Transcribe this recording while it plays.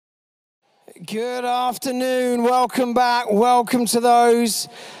Good afternoon. Welcome back. Welcome to those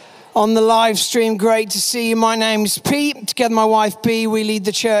on the live stream. Great to see you. My name's Pete. Together with my wife, Bea, we lead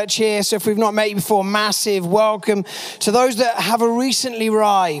the church here. So if we've not met you before, massive welcome. To those that have recently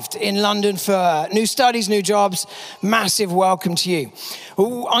arrived in London for new studies, new jobs, massive welcome to you.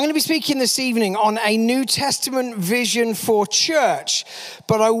 I'm going to be speaking this evening on a New Testament vision for church.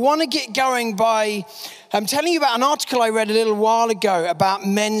 But I want to get going by I'm telling you about an article I read a little while ago about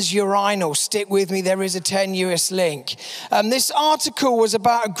men's urinals. Stick with me, there is a tenuous link. This article was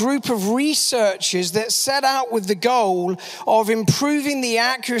about a group of researchers that set out with the goal of improving the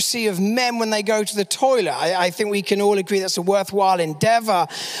accuracy of men when they go to the toilet. I think we can all agree that's a worthwhile endeavor.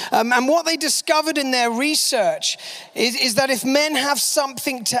 And what they discovered in their research is that if men have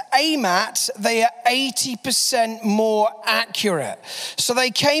something to aim at, they are 80% more accurate. So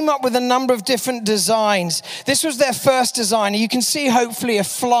they came up with a number of different designs. This was their first design. You can see hopefully a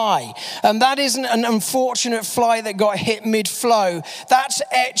fly. That isn't an unfortunate fly that got hit mid-flow. That's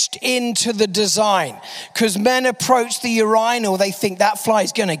etched into the design. Because men approach the urinal, they think that fly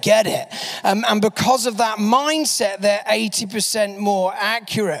is going to get it. And because of that mindset, they're 80% more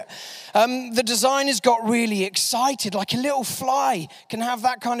accurate. The designers got really excited, like a little fly can have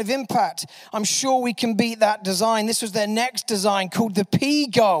that kind of impact. I'm sure we can beat that design. This was their next design called the pee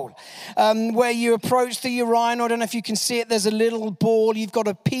goal, where you approach the urinal. I don't know if you can see it. There's a little ball. You've got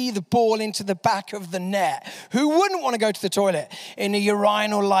to pee the ball into the back of the net. Who wouldn't want to go to the toilet in a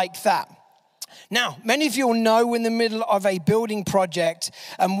urinal like that? Now, many of you will know we're in the middle of a building project,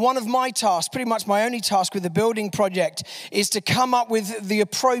 and one of my tasks, pretty much my only task with the building project, is to come up with the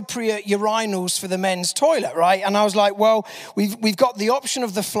appropriate urinals for the men's toilet, right? And I was like, well, we've got the option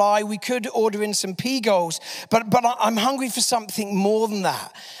of the fly. We could order in some pee goals, but I'm hungry for something more than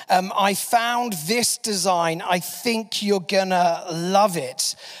that. I found this design. I think you're gonna love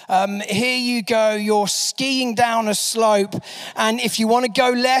it. Here you go. You're skiing down a slope, and if you want to go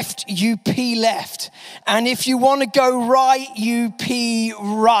left, you pee left. And if you want to go right, you pee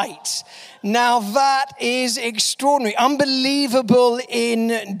right. Now that is extraordinary, unbelievable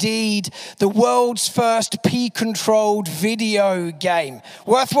indeed. The world's first pee-controlled video game.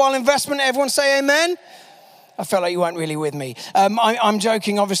 Worthwhile investment, everyone say amen? I felt like you weren't really with me. I'm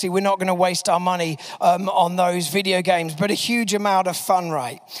joking, obviously, we're not going to waste our money on those video games, but a huge amount of fun,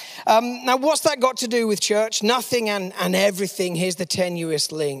 right? Now, what's that got to do with church? Nothing and everything. Here's the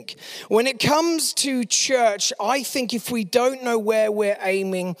tenuous link. When it comes to church, I think if we don't know where we're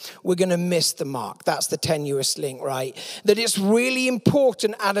aiming, we're going to miss the mark. That's the tenuous link, right? That it's really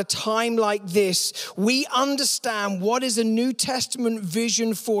important at a time like this, we understand what is a New Testament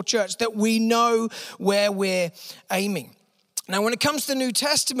vision for church, that we know where we're aiming. Now, when it comes to the New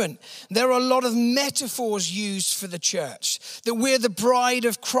Testament, there are a lot of metaphors used for the church. That we're the bride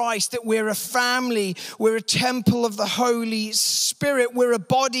of Christ, that we're a family, we're a temple of the Holy Spirit, we're a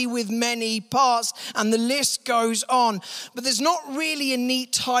body with many parts, and the list goes on. But there's not really a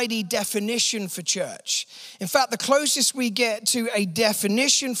neat, tidy definition for church. In fact, the closest we get to a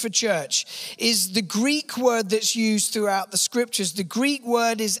definition for church is the Greek word that's used throughout the scriptures. The Greek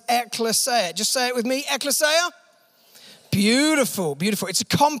word is ekklesia. Just say it with me, ekklesia. Beautiful, beautiful. It's a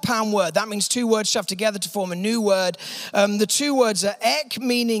compound word. That means two words shoved together to form a new word. The two words are ek,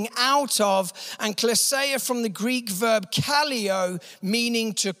 meaning out of, and kleseia from the Greek verb kaleo,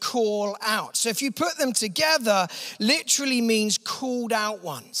 meaning to call out. So if you put them together, literally means called out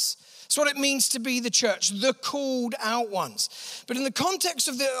ones. That's what it means to be the church, the called out ones. But in the context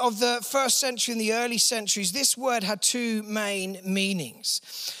of the first century and the early centuries, this word had two main meanings.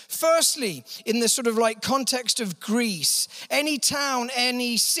 Firstly, in the sort of like context of Greece, any town,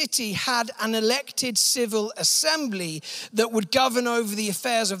 any city had an elected civil assembly that would govern over the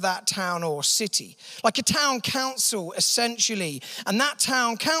affairs of that town or city. Like a town council, essentially. And that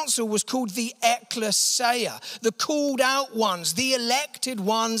town council was called the ekklesia, the called out ones, the elected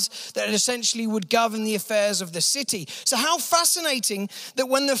ones that essentially would govern the affairs of the city. So how fascinating that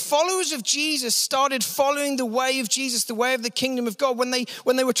when the followers of Jesus started following the way of Jesus, the way of the kingdom of God, when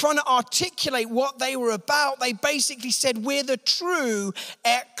they were trying to articulate what they were about, they basically said, we're the true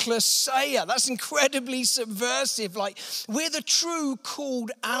ekklesia. That's incredibly subversive. Like, we're the true called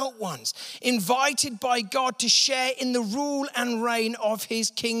out ones, invited by God to share in the rule and reign of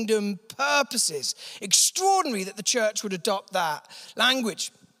his kingdom purposes. Extraordinary that the church would adopt that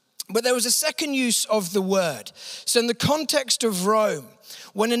language. But there was a second use of the word. So in the context of Rome,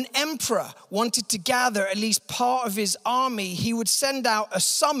 When an emperor wanted to gather at least part of his army, he would send out a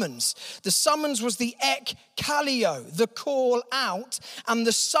summons. The summons was the ek kaleo, the call out, and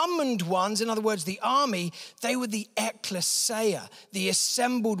the summoned ones, in other words, the army, they were the ekklesia, the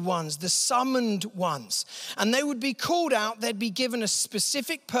assembled ones, the summoned ones. And they would be called out, they'd be given a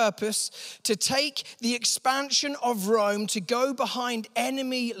specific purpose to take the expansion of Rome, to go behind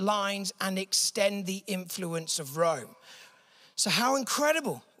enemy lines and extend the influence of Rome. So how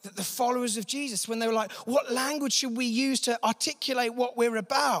incredible that the followers of Jesus, when they were like, what language should we use to articulate what we're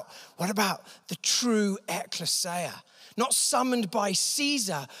about? What about the true ecclesia? Not summoned by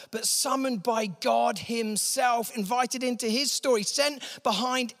Caesar, but summoned by God himself, invited into his story, sent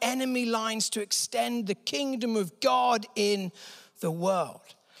behind enemy lines to extend the kingdom of God in the world.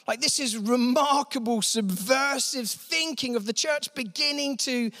 Like, this is remarkable, subversive thinking of the church beginning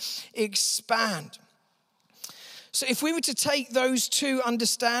to expand. So if we were to take those two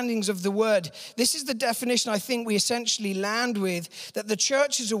understandings of the word, this is the definition I think we essentially land with, that the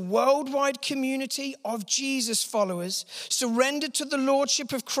church is a worldwide community of Jesus followers surrendered to the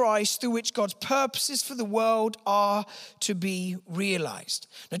lordship of Christ, through which God's purposes for the world are to be realized.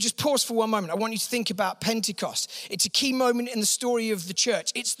 Now just pause for one moment. I want you to think about Pentecost. It's a key moment in the story of the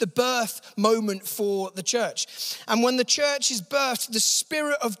church. It's the birth moment for the church. And when the church is birthed, the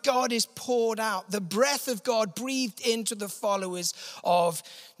Spirit of God is poured out. The breath of God breathed into the followers of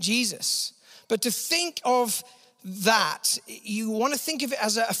Jesus. But to think of that, you want to think of it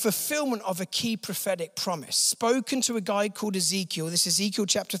as a fulfillment of a key prophetic promise spoken to a guy called Ezekiel. This is Ezekiel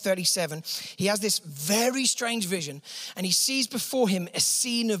chapter 37. He has this very strange vision, and he sees before him a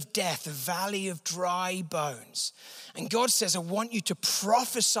scene of death, a valley of dry bones. And God says, I want you to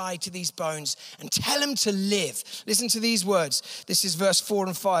prophesy to these bones and tell them to live. Listen to these words. This is verse 4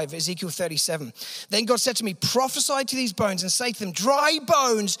 and 5, Ezekiel 37. Then God said to me, prophesy to these bones and say to them, dry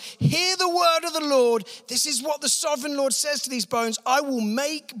bones, hear the word of the Lord. This is what the sovereign Lord says to these bones. I will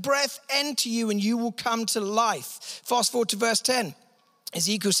make breath enter you and you will come to life. Fast forward to verse 10.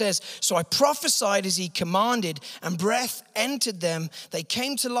 Ezekiel says, so I prophesied as he commanded, and breath entered them. They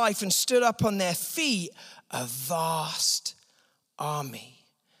came to life and stood up on their feet, a vast army,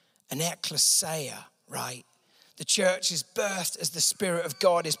 an ecclesia, right? The church is birthed as the Spirit of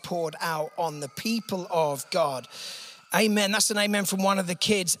God is poured out on the people of God. Amen. That's an amen from one of the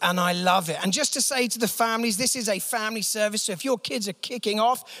kids, and I love it. And just to say to the families, this is a family service, so if your kids are kicking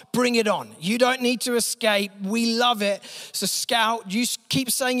off, bring it on. You don't need to escape. We love it. So Scout, you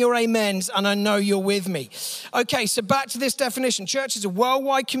keep saying your amens, and I know you're with me. Okay, so back to this definition. Church is a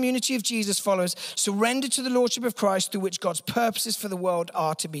worldwide community of Jesus followers surrendered to the lordship of Christ, through which God's purposes for the world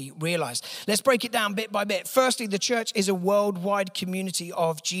are to be realized. Let's break it down bit by bit. Firstly, the church is a worldwide community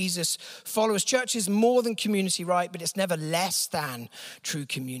of Jesus followers. Church is more than community, right? But it's never less than true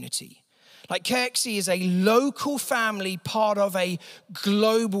community. Like KXC is a local family, part of a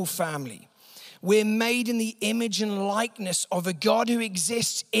global family. We're made in the image and likeness of a God who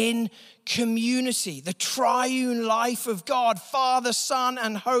exists in community, the triune life of God, Father, Son,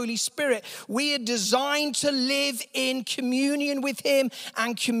 and Holy Spirit. We are designed to live in communion with him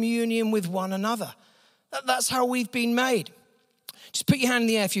and communion with one another. That's how we've been made. Just put your hand in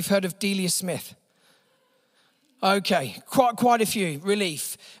the air if you've heard of Delia Smith. Okay, quite a few,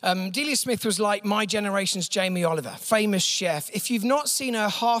 relief. Delia Smith was like my generation's Jamie Oliver, famous chef. If you've not seen her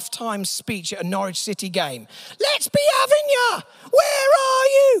halftime speech at a Norwich City game, let's be having ya, where are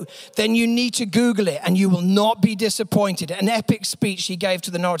you? Then you need to Google it and you will not be disappointed. An epic speech she gave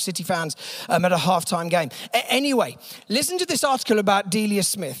to the Norwich City fans at a halftime game. Anyway, listen to this article about Delia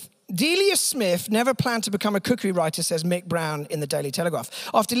Smith. Delia Smith never planned to become a cookery writer, says Mick Brown in the Daily Telegraph.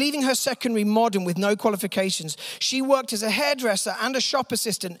 After leaving her secondary modern with no qualifications, she worked as a hairdresser and a shop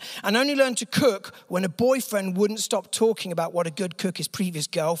assistant and only learned to cook when a boyfriend wouldn't stop talking about what a good cook his previous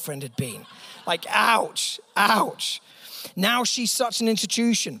girlfriend had been. Like, ouch, ouch. Now she's such an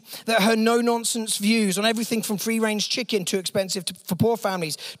institution that her no-nonsense views on everything from free-range chicken, too expensive for poor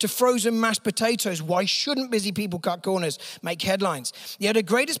families, to frozen mashed potatoes, why shouldn't busy people cut corners, make headlines. Yet her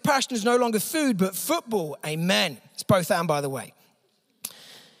greatest passion is no longer food, but football. Amen. It's both and, by the way.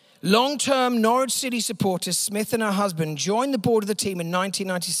 Long-term Norwich City supporters, Smith and her husband, joined the board of the team in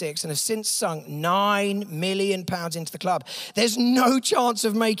 1996 and have since sunk £9 million into the club. There's no chance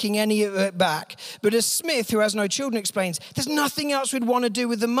of making any of it back. But as Smith, who has no children, explains, there's nothing else we'd want to do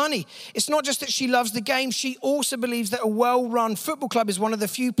with the money. It's not just that she loves the game. She also believes that a well-run football club is one of the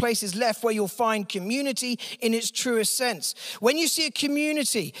few places left where you'll find community in its truest sense. When you see a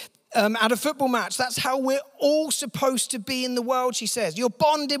community at a football match. That's how we're all supposed to be in the world, she says. You're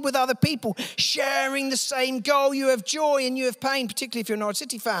bonded with other people, sharing the same goal. You have joy and you have pain, particularly if you're a Norwich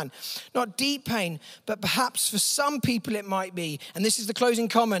City fan. Not deep pain, but perhaps for some people it might be. And this is the closing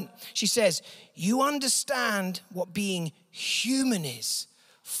comment. She says, you understand what being human is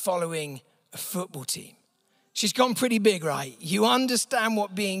following a football team. She's gone pretty big, right? You understand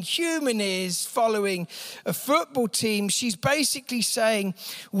what being human is following a football team. She's basically saying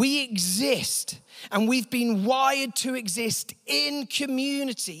we exist and we've been wired to exist in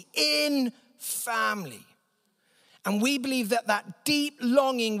community, in family. And we believe that that deep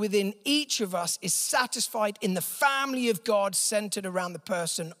longing within each of us is satisfied in the family of God centered around the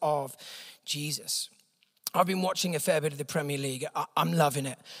person of Jesus. I've been watching a fair bit of the Premier League. I'm loving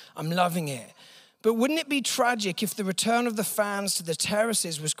it. I'm loving it. But wouldn't it be tragic if the return of the fans to the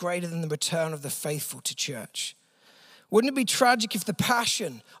terraces was greater than the return of the faithful to church? Wouldn't it be tragic if the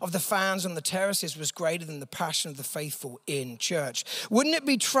passion of the fans on the terraces was greater than the passion of the faithful in church? Wouldn't it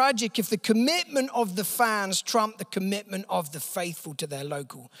be tragic if the commitment of the fans trumped the commitment of the faithful to their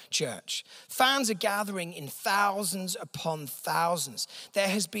local church? Fans are gathering in thousands upon thousands. There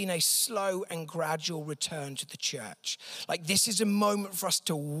has been a slow and gradual return to the church. Like, this is a moment for us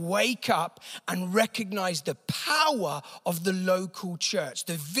to wake up and recognize the power of the local church,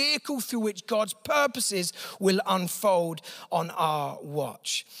 the vehicle through which God's purposes will unfold on our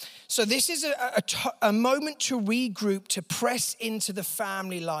watch. So this is a moment to regroup, to press into the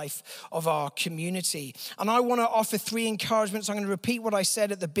family life of our community. And I want to offer 3 encouragements. I'm going to repeat what I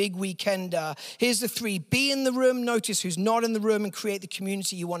said at the big weekend. Here's the 3. Be in the room. Notice who's not in the room and create the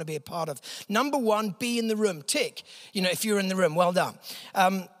community you want to be a part of. Number 1, be in the room. Tick. You know, if you're in the room, well done.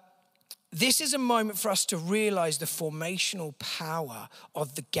 This is a moment for us to realize the formational power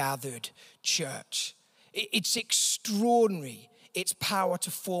of the gathered church. It's extraordinary, its power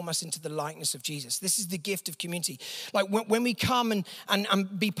to form us into the likeness of Jesus. This is the gift of community. Like when we come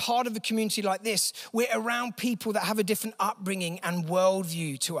and be part of a community like this, we're around people that have a different upbringing and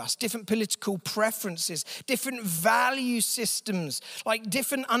worldview to us, different political preferences, different value systems, like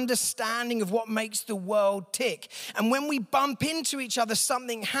different understanding of what makes the world tick. And when we bump into each other,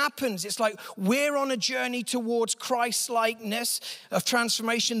 something happens. It's like we're on a journey towards Christ-likeness of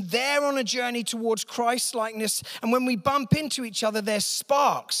transformation. They're on a journey towards Christ-likeness. And when we bump into each other, there's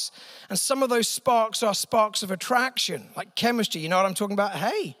sparks. And some of those sparks are sparks of attraction, like chemistry. You know what I'm talking about?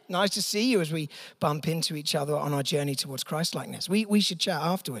 Hey, nice to see you as we bump into each other on our journey towards Christ-likeness. We should chat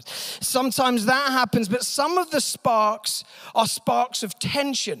afterwards. Sometimes that happens, but some of the sparks are sparks of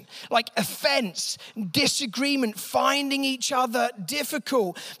tension, like offense, disagreement, finding each other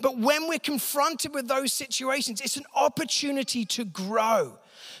difficult. But when we're confronted with those situations, it's an opportunity to grow,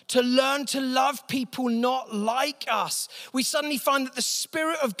 to learn to love people not like us. We suddenly find that the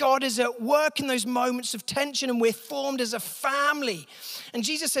Spirit of God is at work in those moments of tension and we're formed as a family. And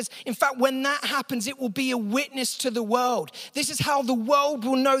Jesus says, in fact, when that happens, it will be a witness to the world. This is how the world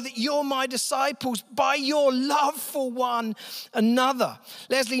will know that you're my disciples, by your love for one another.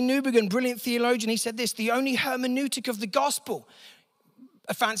 Leslie Newbegin, brilliant theologian, he said this: the only hermeneutic of the gospel,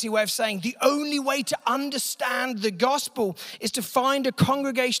 a fancy way of saying the only way to understand the gospel, is to find a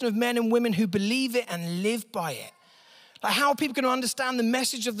congregation of men and women who believe it and live by it. Like, how are people going to understand the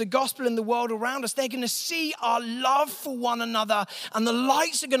message of the gospel in the world around us? They're going to see our love for one another, and the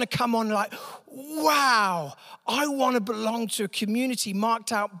lights are going to come on like, wow, I want to belong to a community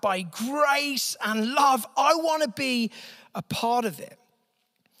marked out by grace and love. I want to be a part of it.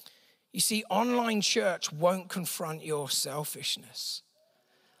 You see, online church won't confront your selfishness.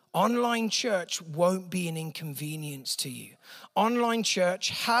 Online church won't be an inconvenience to you. Online church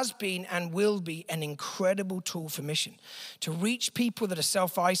has been and will be an incredible tool for mission, to reach people that are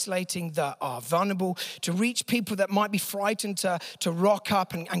self-isolating, that are vulnerable, to reach people that might be frightened to rock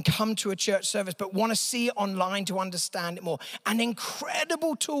up and come to a church service, but want to see it online to understand it more. An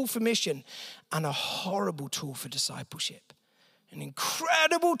incredible tool for mission and a horrible tool for discipleship. An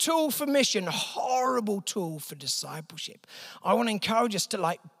incredible tool for mission, horrible tool for discipleship. I want to encourage us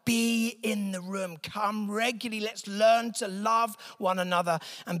to be in the room. Come regularly. Let's learn to love one another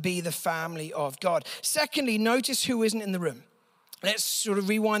and be the family of God. Secondly, notice who isn't in the room. Let's sort of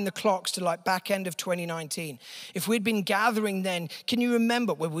rewind the clocks to back end of 2019. If we'd been gathering then, can you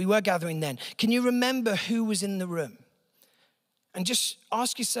remember, well, we were gathering then, can you remember who was in the room? And just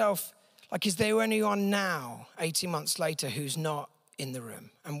ask yourself, is there anyone now, 18 months later, who's not in the room?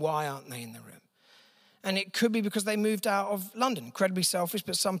 And why aren't they in the room? And it could be because they moved out of London. Incredibly selfish,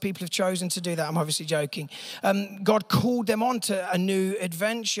 but some people have chosen to do that. I'm obviously joking. God called them on to a new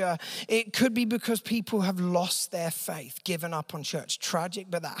adventure. It could be because people have lost their faith, given up on church. Tragic,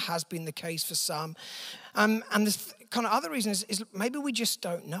 but that has been the case for some. And this kind of other reason is maybe we just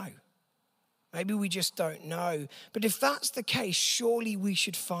don't know. Maybe we just don't know. But if that's the case, surely we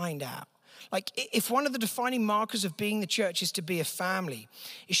should find out. Like, if one of the defining markers of being the church is to be a family,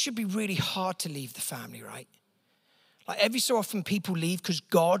 it should be really hard to leave the family, right? Like, every so often people leave because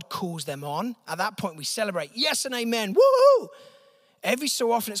God calls them on. At that point, we celebrate. Yes and amen. Woohoo! Every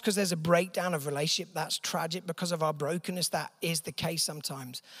so often, it's because there's a breakdown of relationship. That's tragic because of our brokenness. That is the case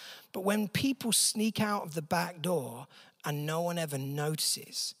sometimes. But when people sneak out of the back door and no one ever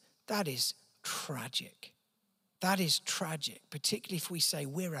notices, that is tragic. That is tragic, particularly if we say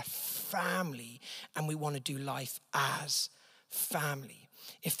we're a family and we want to do life as family.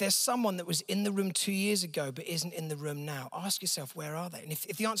 If there's someone that was in the room 2 years ago but isn't in the room now, ask yourself, where are they? And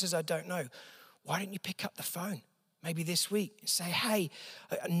if the answer is I don't know, why don't you pick up the phone? Maybe this week and say, hey,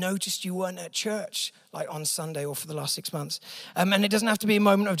 I noticed you weren't at church like on Sunday or for the last 6 months. And it doesn't have to be a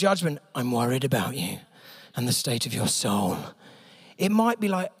moment of judgment. I'm worried about you and the state of your soul. It might be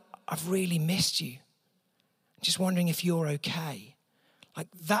like, I've really missed you. Just wondering if you're okay. Like,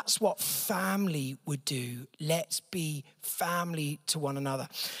 that's what family would do. Let's be family to one another.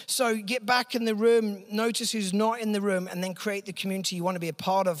 So get back in the room, notice who's not in the room, and then create the community you want to be a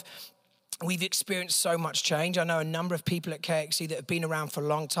part of. We've experienced so much change. I know a number of people at KXC that have been around for a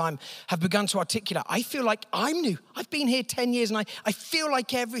long time have begun to articulate, I feel like I'm new. I've been here 10 years and I feel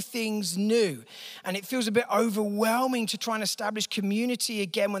like everything's new. And it feels a bit overwhelming to try and establish community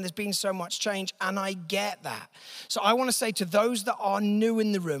again when there's been so much change. And I get that. So I want to say to those that are new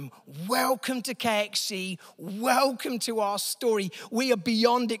in the room, welcome to KXC. Welcome to our story. We are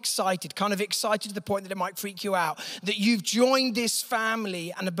beyond excited, kind of excited to the point that it might freak you out, that you've joined this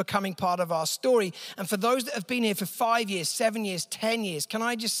family and are becoming part of our story. And for those that have been here for 5 years, 7 years, 10 years, can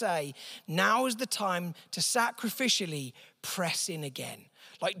I just say, now is the time to sacrificially press in again.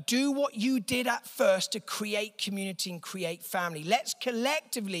 Like, do what you did at first to create community and create family. Let's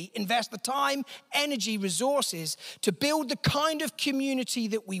collectively invest the time, energy, resources to build the kind of community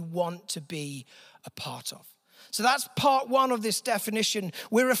that we want to be a part of. So that's part one of this definition.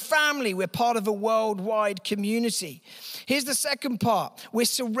 We're a family. We're part of a worldwide community. Here's the second part. We're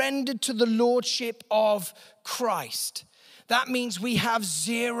surrendered to the lordship of Christ. That means we have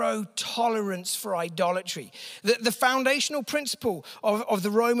zero tolerance for idolatry. The foundational principle of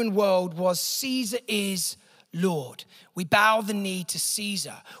the Roman world was Caesar is Lord. We bow the knee to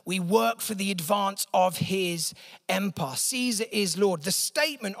Caesar. We work for the advance of his empire. Caesar is Lord. The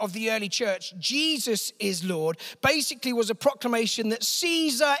statement of the early church, Jesus is Lord, basically was a proclamation that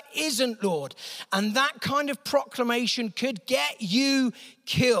Caesar isn't Lord. And that kind of proclamation could get you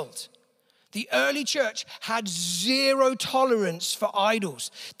killed. The early church had zero tolerance for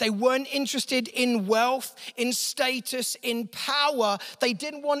idols. They weren't interested in wealth, in status, in power. They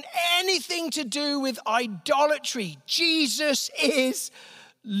didn't want anything to do with idolatry. Jesus is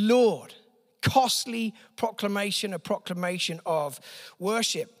Lord. Costly proclamation, a proclamation of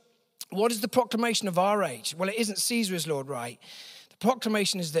worship. What is the proclamation of our age? Well, it isn't Caesar is Lord, right? The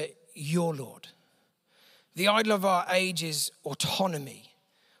proclamation is that you're Lord. The idol of our age is autonomy.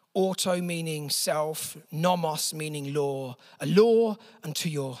 Auto meaning self, nomos meaning law, a law unto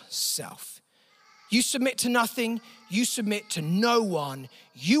yourself. You submit to nothing, you submit to no one,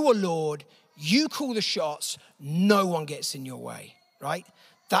 you are Lord, you call the shots, no one gets in your way, right?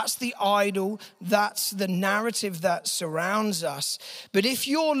 That's the idol, that's the narrative that surrounds us. But if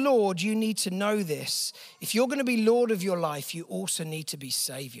you're Lord, you need to know this. If you're going to be Lord of your life, you also need to be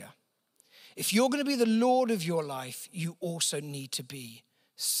Savior. If you're going to be the Lord of your life, you also need to be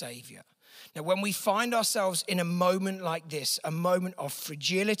Savior. Now, when we find ourselves in a moment like this, a moment of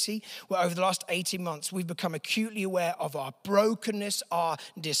fragility, where over the last 18 months, we've become acutely aware of our brokenness, our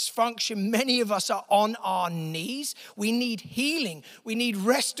dysfunction. Many of us are on our knees. We need healing. We need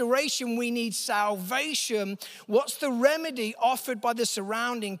restoration. We need salvation. What's the remedy offered by the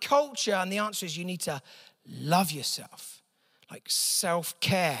surrounding culture? And the answer is you need to love yourself, like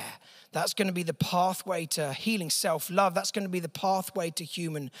self-care. That's going to be the pathway to healing, self-love. That's going to be the pathway to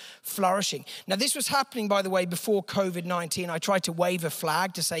human flourishing. Now, this was happening, by the way, before COVID-19. I tried to wave a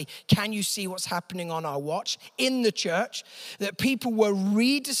flag to say, can you see what's happening on our watch in the church? That people were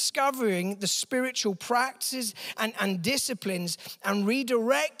rediscovering the spiritual practices and disciplines and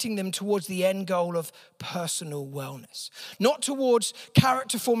redirecting them towards the end goal of personal wellness. Not towards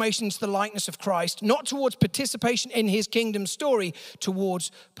character formation into the likeness of Christ, not towards participation in his kingdom story,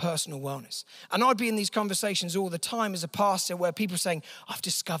 towards personal personal wellness. And I'd be in these conversations all the time as a pastor where people are saying, I've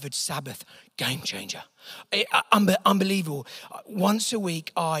discovered Sabbath, game changer. Unbelievable. Once a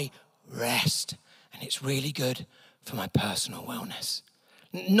week, I rest, and it's really good for my personal wellness.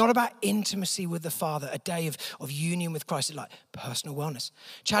 Not about intimacy with the Father, a day of union with Christ, it's like personal wellness.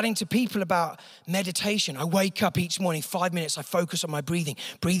 Chatting to people about meditation. I wake up each morning, 5 minutes, I focus on my breathing.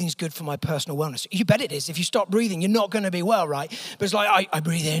 Breathing's good for my personal wellness. You bet it is. If you stop breathing, you're not going to be well, right? But it's like I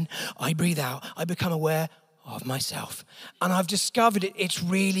breathe in, I breathe out, I become aware of myself. And I've discovered it's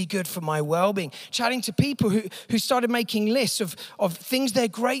really good for my well-being. Chatting to people who started making lists of things they're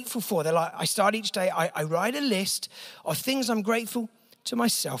grateful for. They're like, I start each day, I write a list of things I'm grateful to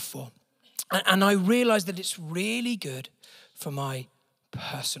myself for. And I realized that it's really good for my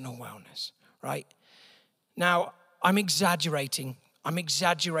personal wellness, right? Now, I'm exaggerating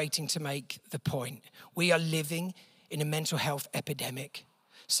to make the point. We are living in a mental health epidemic.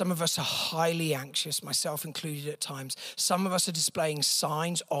 Some of us are highly anxious, myself included at times. Some of us are displaying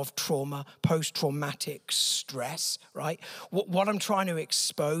signs of trauma, post-traumatic stress, right? What I'm trying to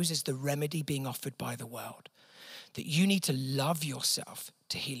expose is the remedy being offered by the world. That you need to love yourself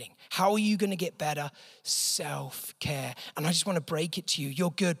to healing. How are you going to get better? Self-care. And I just want to break it to you.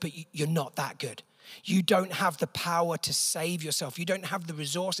 You're good, but you're not that good. You don't have the power to save yourself. You don't have the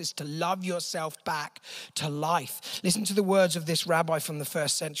resources to love yourself back to life. Listen to the words of this rabbi from the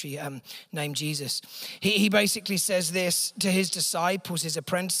first century named Jesus. He basically says this to his disciples, his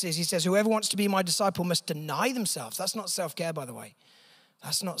apprentices. He says, whoever wants to be my disciple must deny themselves. That's not self-care, by the way.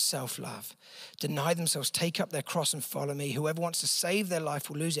 That's not self-love. Deny themselves, take up their cross and follow me. Whoever wants to save their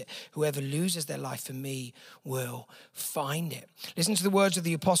life will lose it. Whoever loses their life for me will find it. Listen to the words of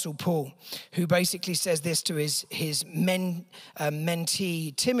the Apostle Paul, who basically says this to his mentee,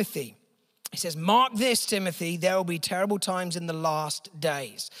 Timothy. He says, mark this, Timothy, there will be terrible times in the last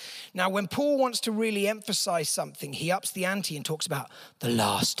days. Now, when Paul wants to really emphasize something, he ups the ante and talks about the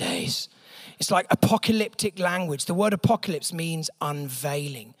last days. It's like apocalyptic language. The word apocalypse means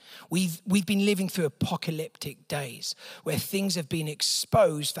unveiling. We've been living through apocalyptic days where things have been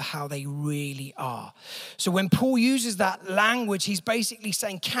exposed for how they really are. So when Paul uses that language, he's basically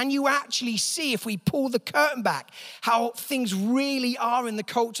saying, can you actually see, if we pull the curtain back, how things really are in the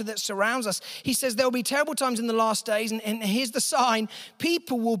culture that surrounds us? He says there'll be terrible times in the last days, and here's the sign: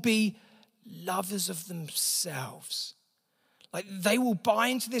 people will be lovers of themselves. Like, they will buy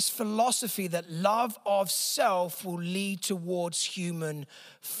into this philosophy that love of self will lead towards human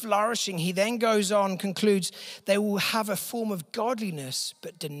flourishing. He then goes on, concludes, they will have a form of godliness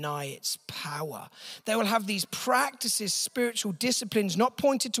but deny its power. They will have these practices, spiritual disciplines, not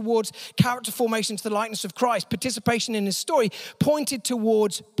pointed towards character formation to the likeness of Christ, participation in his story, pointed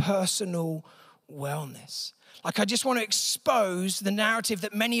towards personal wellness. Like, I just want to expose the narrative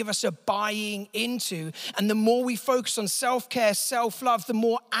that many of us are buying into. And the more we focus on self-care, self-love, the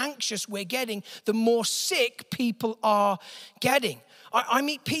more anxious we're getting, the more sick people are getting. I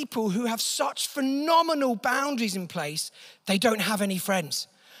meet people who have such phenomenal boundaries in place, they don't have any friends.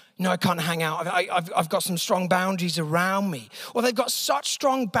 No, I can't hang out. I've got some strong boundaries around me. Or they've got such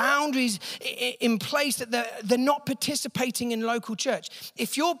strong boundaries in place that they're not participating in local church.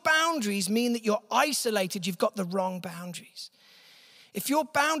 If your boundaries mean that you're isolated, you've got the wrong boundaries. If your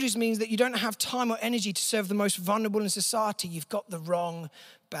boundaries means that you don't have time or energy to serve the most vulnerable in society, you've got the wrong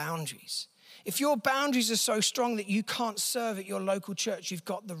boundaries. If your boundaries are so strong that you can't serve at your local church, you've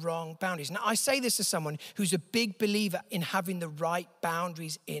got the wrong boundaries. Now, I say this as someone who's a big believer in having the right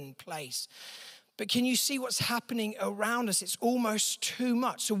boundaries in place. But can you see what's happening around us? It's almost too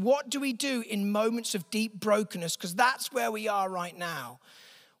much. So what do we do in moments of deep brokenness? Because that's where we are right now.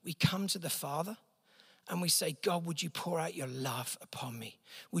 We come to the Father and we say, God, would you pour out your love upon me?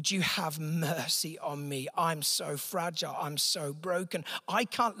 Would you have mercy on me? I'm so fragile. I'm so broken. I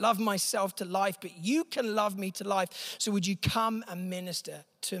can't love myself to life, but you can love me to life. So would you come and minister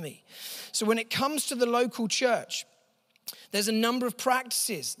to me? So when it comes to the local church, there's a number of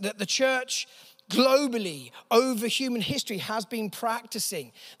practices that the church globally over human history has been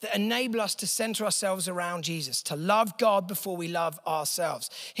practicing that enable us to center ourselves around Jesus, to love God before we love ourselves.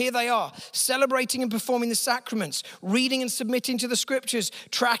 Here they are: celebrating and performing the sacraments, reading and submitting to the scriptures,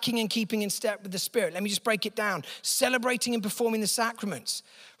 tracking and keeping in step with the Spirit. Let me just break it down. Celebrating and performing the sacraments.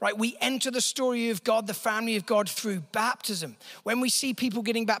 Right, we enter the story of God, the family of God, through baptism. When we see people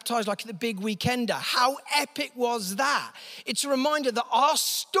getting baptized, like at the big weekender, how epic was that? It's a reminder that our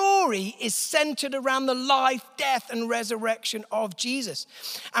story is centered around the life, death, and resurrection of Jesus.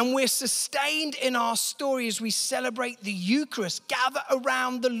 And we're sustained in our story as we celebrate the Eucharist, gather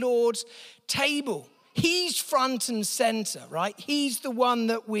around the Lord's table. He's front and center, right? He's the one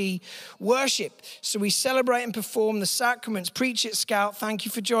that we worship. So we celebrate and perform the sacraments. Preach it, Scout. Thank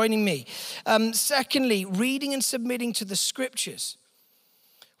you for joining me. Secondly, reading and submitting to the scriptures.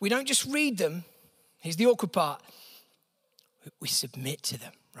 We don't just read them. Here's the awkward part. We submit to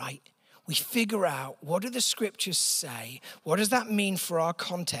them, right? We figure out, what do the scriptures say? What does that mean for our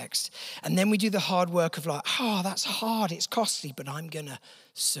context? And then we do the hard work of like, that's hard, it's costly, but I'm going to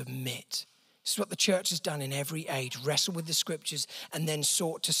submit. This is what the church has done in every age, wrestle with the scriptures and then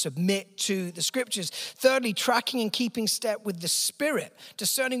sought to submit to the scriptures. Thirdly, tracking and keeping step with the Spirit,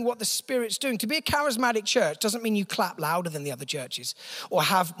 discerning what the Spirit's doing. To be a charismatic church doesn't mean you clap louder than the other churches or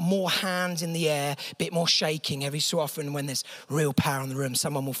have more hands in the air, a bit more shaking every so often. When there's real power in the room,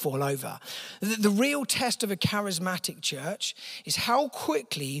 someone will fall over. The real test of a charismatic church is how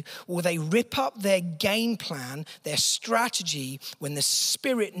quickly will they rip up their game plan, their strategy, when the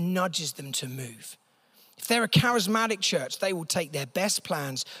Spirit nudges them to move. If they're a charismatic church, they will take their best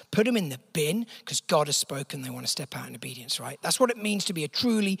plans, put them in the bin, because God has spoken, they want to step out in obedience, right? That's what it means to be a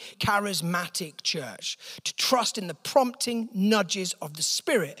truly charismatic church, to trust in the prompting nudges of the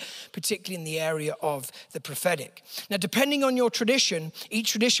Spirit, particularly in the area of the prophetic. Now, depending on your tradition, each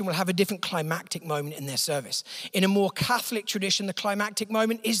tradition will have a different climactic moment in their service. In a more Catholic tradition, the climactic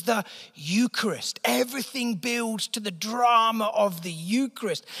moment is the Eucharist. Everything builds to the drama of the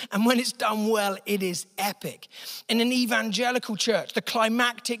Eucharist, and when it's done well, it is epic. In an evangelical church, the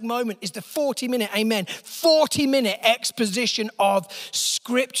climactic moment is the 40-minute exposition of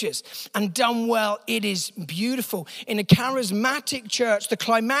scriptures. And done well, it is beautiful. In a charismatic church, the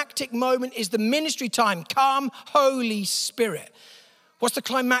climactic moment is the ministry time. Come, Holy Spirit. What's the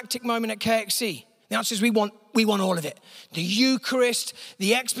climactic moment at KXC? The answer is we want all of it. The Eucharist,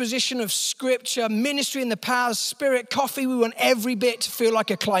 the exposition of scripture, ministry in the power of Spirit, coffee. We want every bit to feel like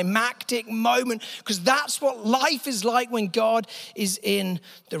a climactic moment, because that's what life is like when God is in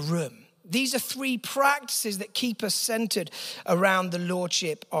the room. These are three practices that keep us centered around the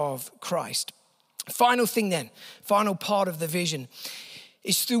lordship of Christ. Final thing then, final part of the vision,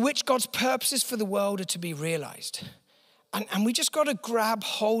 is through which God's purposes for the world are to be realized. And we just got to grab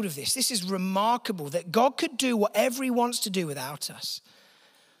hold of this. This is remarkable that God could do whatever he wants to do without us,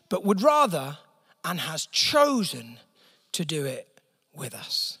 but would rather and has chosen to do it with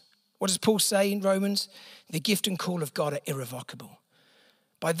us. What does Paul say in Romans? The gift and call of God are irrevocable.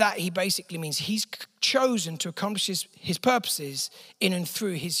 By that, he basically means he's chosen to accomplish his purposes in and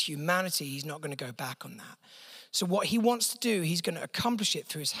through his humanity. He's not going to go back on that. So what he wants to do, he's going to accomplish it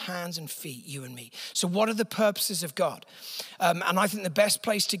through his hands and feet, you and me. So what are the purposes of God? And I think the best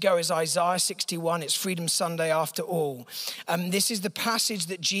place to go is Isaiah 61. It's Freedom Sunday after all. This is the passage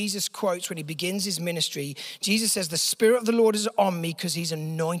that Jesus quotes when he begins his ministry. Jesus says, the Spirit of the Lord is on me because he's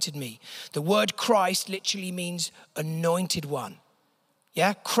anointed me. The word Christ literally means anointed one.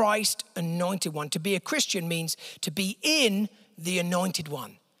 Yeah, Christ, anointed one. To be a Christian means to be in the anointed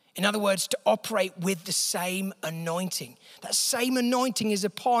one. In other words, to operate with the same anointing. That same anointing is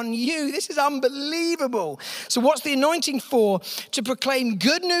upon you. This is unbelievable. So what's the anointing for? To proclaim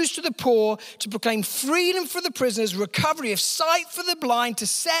good news to the poor, to proclaim freedom for the prisoners, recovery of sight for the blind, to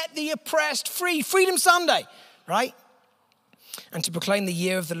set the oppressed free. Freedom Sunday, right? And to proclaim the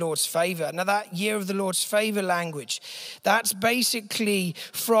year of the Lord's favor. Now that year of the Lord's favor language, that's basically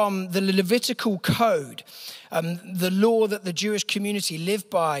from the Levitical code, the law that the Jewish community lived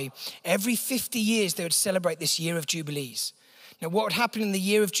by. Every 50 years, they would celebrate this year of Jubilees. Now what would happen in the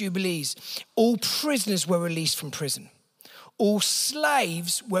year of Jubilees? All prisoners were released from prison. All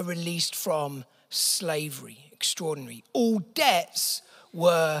slaves were released from slavery. Extraordinary. All debts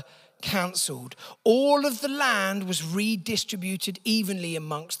were cancelled. All of the land was redistributed evenly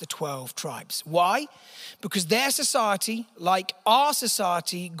amongst the 12 tribes. Why? Because their society, like our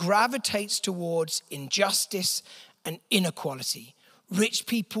society, gravitates towards injustice and inequality. Rich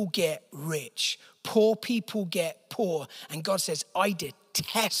people get rich. Poor people get poor. And God says, I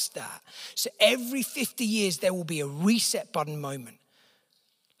detest that. So every 50 years, there will be a reset button moment.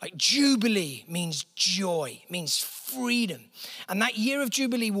 Like Jubilee means joy, means freedom. And that year of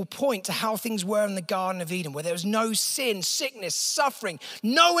Jubilee will point to how things were in the Garden of Eden, where there was no sin, sickness, suffering,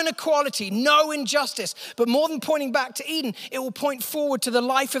 no inequality, no injustice. But more than pointing back to Eden, it will point forward to the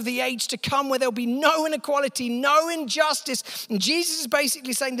life of the age to come, where there'll be no inequality, no injustice. And Jesus is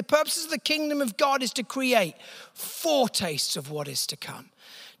basically saying the purpose of the kingdom of God is to create foretastes of what is to come,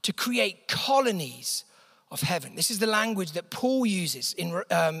 to create colonies of heaven. This is the language that Paul uses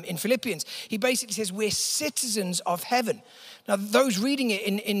in Philippians. He basically says we're citizens of heaven. Now, those reading it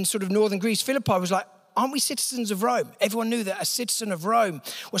in sort of northern Greece, Philippi was like, aren't we citizens of Rome? Everyone knew that a citizen of Rome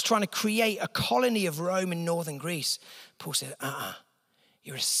was trying to create a colony of Rome in northern Greece. Paul said,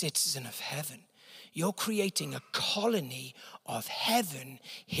 you're a citizen of heaven. You're creating a colony of heaven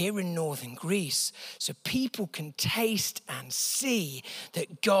here in northern Greece so people can taste and see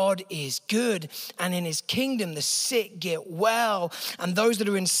that God is good, and in his kingdom the sick get well and those that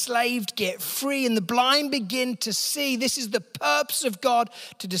are enslaved get free and the blind begin to see. This is the purpose of God,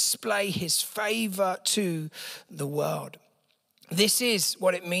 to display his favor to the world. This is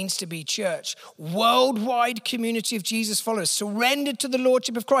what it means to be church. Worldwide community of Jesus followers, surrendered to the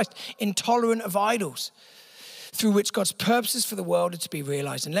lordship of Christ, intolerant of idols, through which God's purposes for the world are to be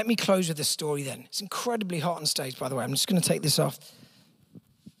realized. And let me close with a story then. It's incredibly hot on stage, by the way. I'm just going to take this off.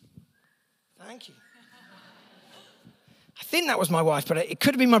 Thank you. I think that was my wife, but it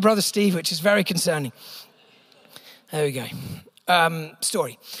could have been my brother Steve, which is very concerning. There we go.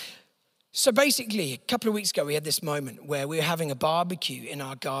 Story. So basically, a couple of weeks ago, we had this moment where we were having a barbecue in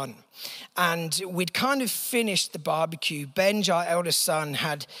our garden. And we'd kind of finished the barbecue. Benj, our eldest son,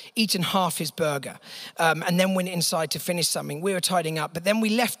 had eaten half his burger and then went inside to finish something. We were tidying up, but then we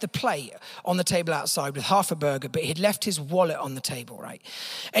left the plate on the table outside with half a burger, but he'd left his wallet on the table, right?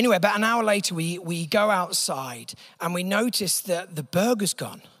 Anyway, about an hour later, we go outside and we notice that the burger's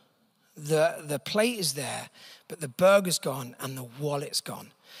gone. The plate is there, but the burger's gone and the wallet's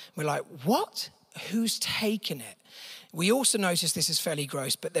gone. We're like, what? Who's taken it? We also noticed, this is fairly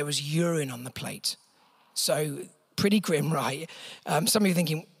gross, but there was urine on the plate. So pretty grim, right? Some of you are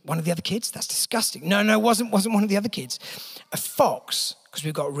thinking, one of the other kids? That's disgusting. No, it wasn't one of the other kids. A fox, because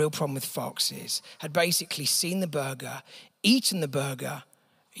we've got a real problem with foxes, had basically seen the burger, eaten the burger,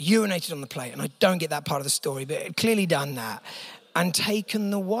 urinated on the plate. And I don't get that part of the story, but it had clearly done that. And taken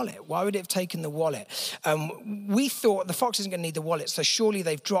the wallet. Why would it have taken the wallet? We thought the fox isn't going to need the wallet, so surely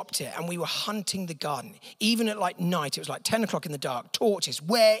they've dropped it. And we were hunting the garden. Even at like night, it was like 10 o'clock in the dark, torches.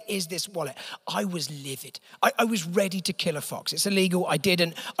 Where is this wallet? I was livid. I was ready to kill a fox. It's illegal. I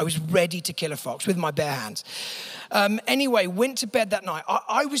didn't. I was ready to kill a fox with my bare hands. Anyway, went to bed that night.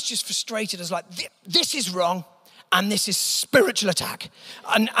 I was just frustrated. I was like, this is wrong. And this is spiritual attack.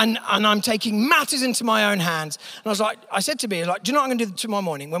 And I'm taking matters into my own hands. And I said to me, do you know what I'm going to do tomorrow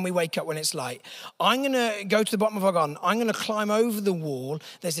morning when we wake up when it's light? I'm going to go to the bottom of our garden. I'm going to climb over the wall.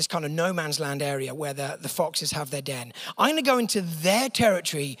 There's this kind of no man's land area where the foxes have their den. I'm going to go into their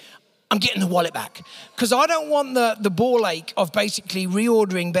territory. I'm getting the wallet back. Because I don't want the ball ache of basically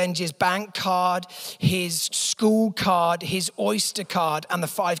reordering Benji's bank card, his school card, his Oyster card, and the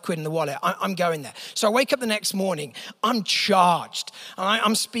 £5 in the wallet. I'm going there. So I wake up the next morning. I'm charged.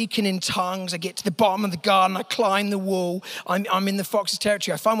 I'm speaking in tongues. I get to the bottom of the garden. I climb the wall. I'm in the fox's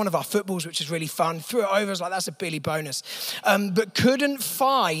territory. I find one of our footballs, which is really fun. Threw it over. I was like, that's a Billy bonus. But couldn't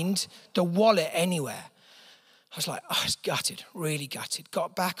find the wallet anywhere. I was like, I was gutted, really gutted.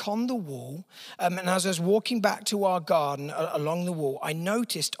 Got back on the wall, and as I was walking back to our garden along the wall, I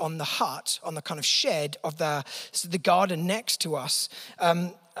noticed on the hut, on the kind of shed of the garden next to us,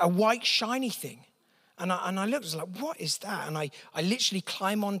 a white shiny thing. And I looked, I was like, what is that? And I literally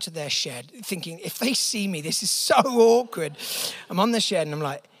climb onto their shed, thinking, if they see me, this is so awkward. I'm on the shed, and I'm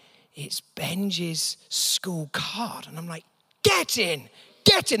like, it's Benji's school card. And I'm like, get in.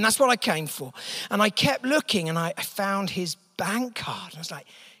 That's what I came for. And I kept looking and I found his bank card. I was like,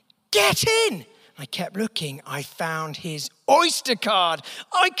 get in. I kept looking. I found his Oyster card.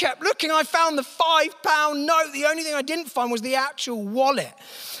 I kept looking. I found the £5 note. The only thing I didn't find was the actual wallet.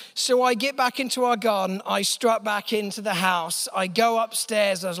 So I get back into our garden. I strut back into the house. I go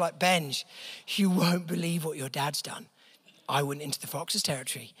upstairs. I was like, Benj, you won't believe what your dad's done. I went into the fox's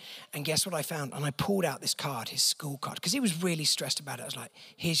territory, and guess what I found? And I pulled out this card, his school card, because he was really stressed about it. I was like,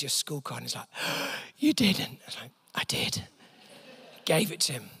 here's your school card. And he's like, you didn't. I was like, I did. Gave it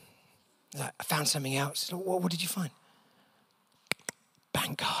to him. He's like, I found something else. Like, what did you find?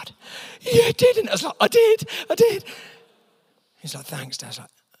 Bank card. You didn't. I was like, I did. He's like, thanks, Dad. I was like,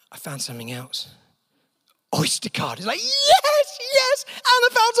 I found something else. Oyster card. He's like, yes, and I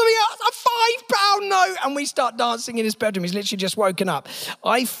found something else, a £5 note. And we start dancing in his bedroom. He's literally just woken up.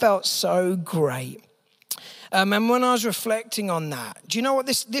 I felt so great. And when I was reflecting on that, do you know what?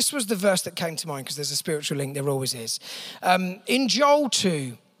 This was the verse that came to mind, because there's a spiritual link, there always is. In Joel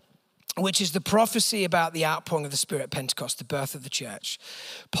 2, which is the prophecy about the outpouring of the Spirit at Pentecost, the birth of the church.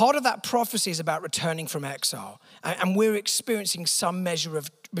 Part of that prophecy is about returning from exile. And we're experiencing some measure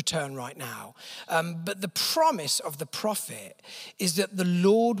of return right now. But the promise of the prophet is that the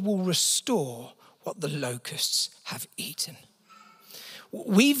Lord will restore what the locusts have eaten.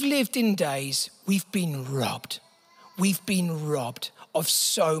 We've lived in days, we've been robbed. We've been robbed of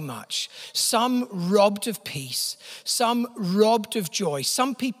so much. Some robbed of peace, some robbed of joy,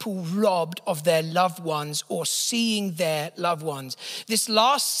 some people robbed of their loved ones or seeing their loved ones. This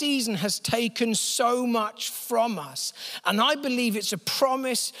last season has taken so much from us. And I believe it's a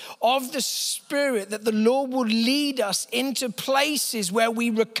promise of the Spirit that the Lord will lead us into places where we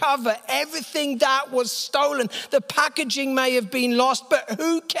recover everything that was stolen. The packaging may have been lost, but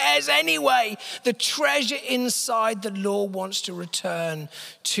who cares anyway? The treasure inside the Lord wants to return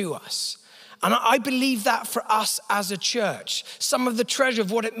to us. And I believe that for us as a church, some of the treasure of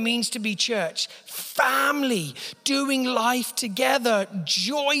what it means to be church, family, doing life together,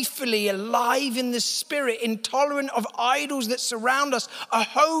 joyfully, alive in the Spirit, intolerant of idols that surround us, a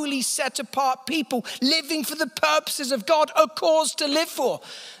holy, set apart people, living for the purposes of God, a cause to live for.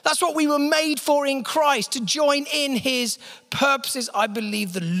 That's what we were made for in Christ, to join in his purposes. I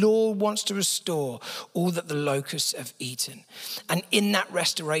believe the Lord wants to restore all that the locusts have eaten. And in that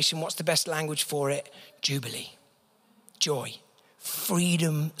restoration, what's the best language for it? Jubilee, joy,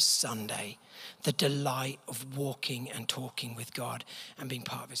 Freedom Sunday, the delight of walking and talking with God and being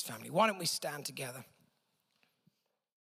part of his family. Why don't we stand together?